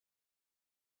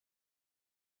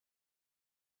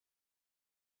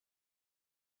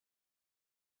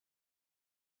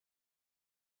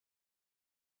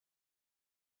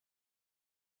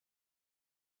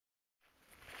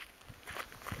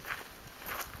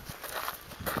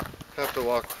have to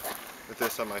walk with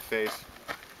this on my face.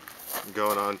 I'm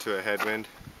going on to a headwind,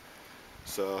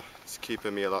 so it's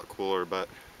keeping me a lot cooler, but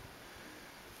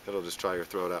it'll just dry your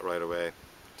throat out right away.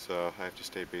 So I have to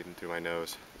stay breathing through my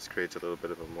nose. This creates a little bit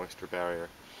of a moisture barrier.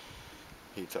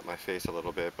 Heats up my face a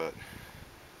little bit, but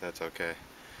that's okay.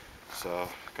 So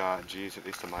got, geez, at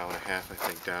least 1.5 miles, I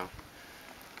think, down.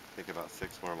 I think about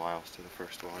 6 more miles to the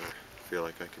first water. I feel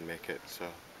like I can make it, so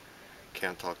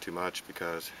can't talk too much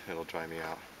because it'll dry me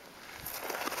out.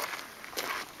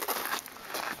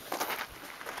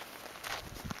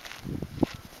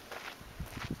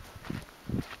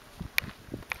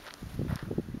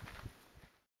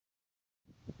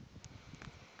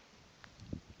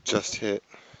 Just hit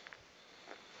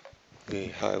the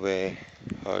highway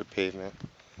hard pavement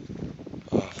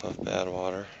off of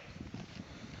Badwater.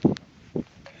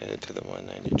 Headed to the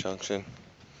 190 junction.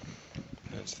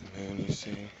 That's the moon you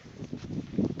see.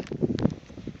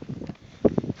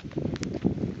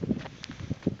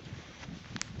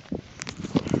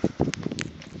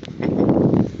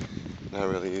 Not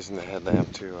really using the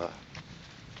headlamp to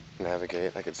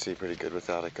navigate. I could see pretty good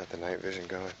without it. Got the night vision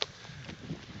going.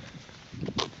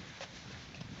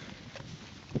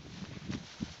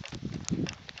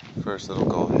 First little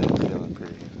goal hit, feeling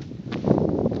pretty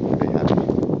happy.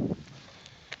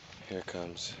 Here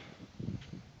comes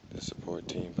the support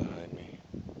team behind me.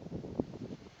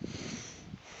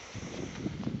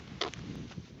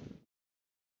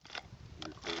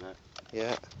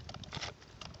 Yeah.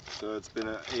 So it's been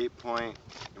 8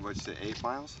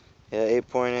 miles? Yeah,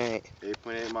 8.8.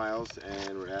 8.8 miles,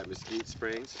 and we're at Mesquite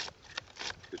Springs,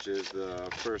 which is the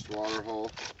first water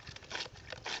hole.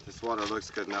 This water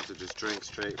looks good enough to just drink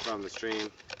straight from the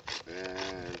stream,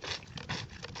 and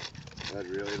I'd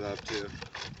really love to.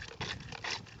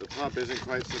 The pump isn't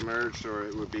quite submerged, or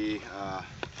it would be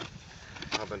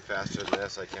pumping faster than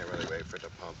this. I can't really wait for it to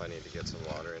pump. I need to get some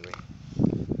water in me.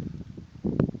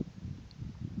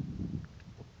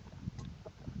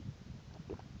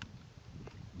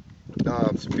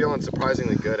 I'm feeling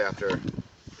surprisingly good after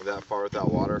that far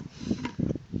without water.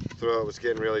 Throat was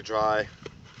getting really dry,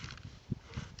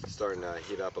 starting to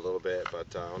heat up a little bit,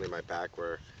 but only my back,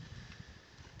 where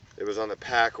it was on the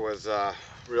pack, was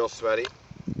real sweaty.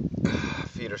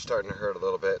 Feet are starting to hurt a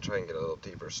little bit. Try and get a little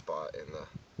deeper spot in the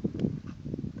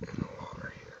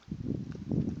water here.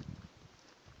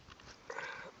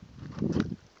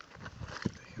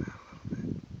 Take it out a little bit.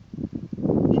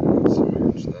 Try and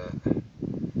submerge that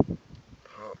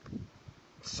pump.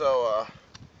 So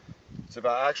it's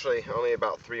actually only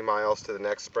about 3 miles to the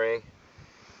next spring,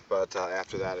 but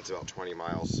after that it's about 20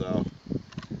 miles. So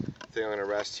I think I'm going to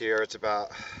rest here. It's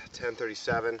about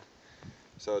 10:37.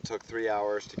 So it took 3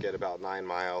 hours to get about 9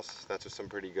 miles. That's with some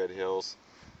pretty good hills.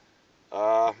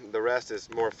 The rest is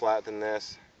more flat than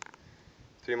this.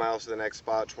 3 miles to the next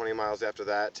spot, 20 miles after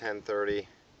that, 10:30.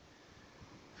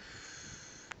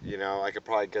 You know, I could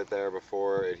probably get there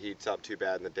before it heats up too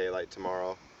bad in the daylight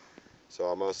tomorrow. So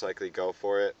I'll most likely go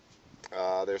for it.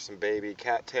 There's some baby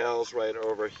cattails right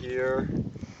over here.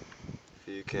 If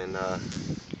you can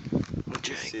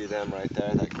see them right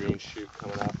there, that green shoot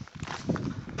coming up.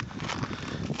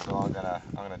 So I'm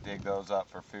gonna dig those up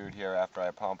for food here after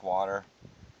I pump water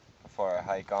before I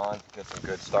hike on. Get some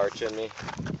good starch in me.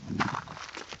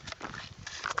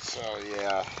 So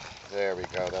yeah, there we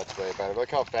go. That's way better.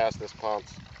 Look how fast this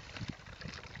pumps.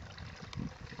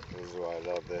 This is why I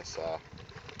love this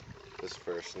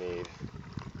first need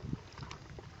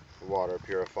water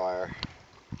purifier.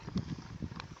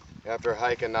 After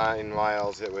hiking 9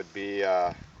 miles, it would be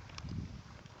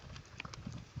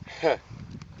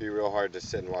be real hard to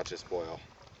sit and watch this boil.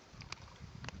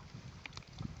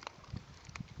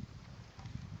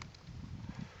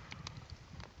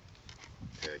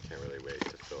 Okay, I can't really wait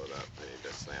to fill it up. I need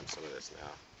to slam some of this now.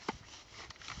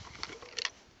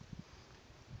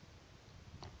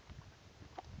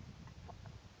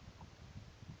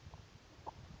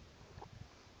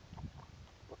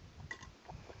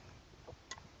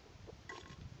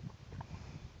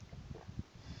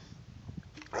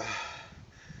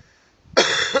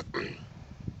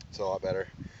 It's a lot better.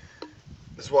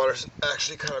 This water's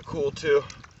actually kind of cool too,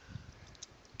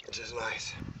 which is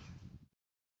nice.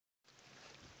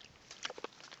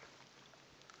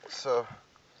 So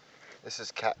this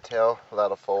is cattail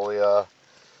latifolia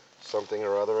something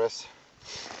or otheris.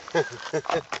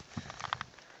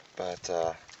 But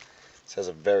it has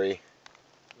a very,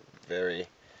 very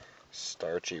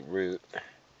starchy root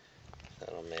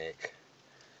that'll make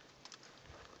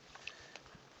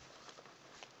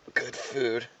good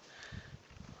food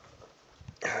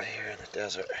out here in the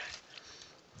desert.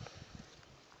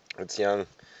 It's young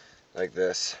like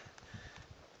this.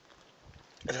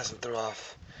 It doesn't throw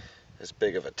off as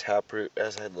big of a taproot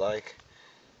as I'd like.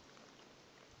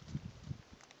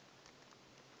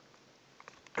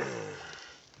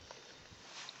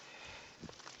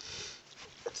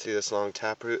 See this long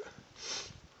taproot?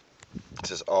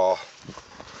 This is all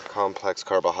complex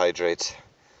carbohydrates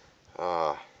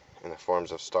in the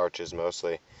forms of starches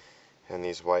mostly. And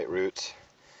these white roots,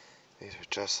 these are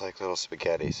just like little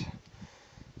spaghettis.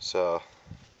 So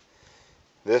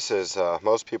this is,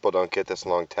 most people don't get this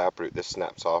long taproot. This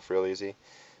snaps off real easy.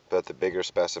 But the bigger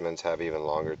specimens have even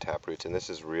longer taproots. And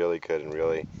this is really good and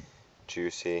really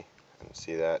juicy. And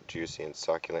see that? Juicy and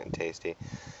succulent and tasty.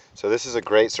 So this is a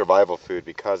great survival food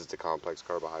because it's a complex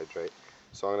carbohydrate.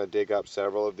 So I'm going to dig up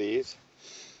several of these,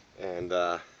 and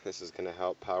this is going to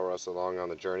help power us along on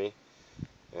the journey.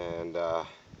 And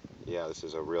yeah, this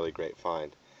is a really great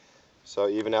find. So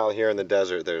even out here in the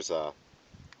desert, there's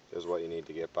what you need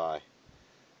to get by.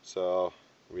 So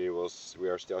we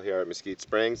are still here at Mesquite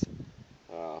Springs.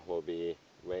 We'll be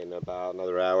waiting about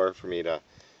another hour for me to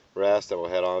rest, and we'll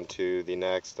head on to the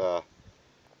next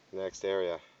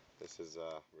area. This is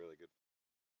really good.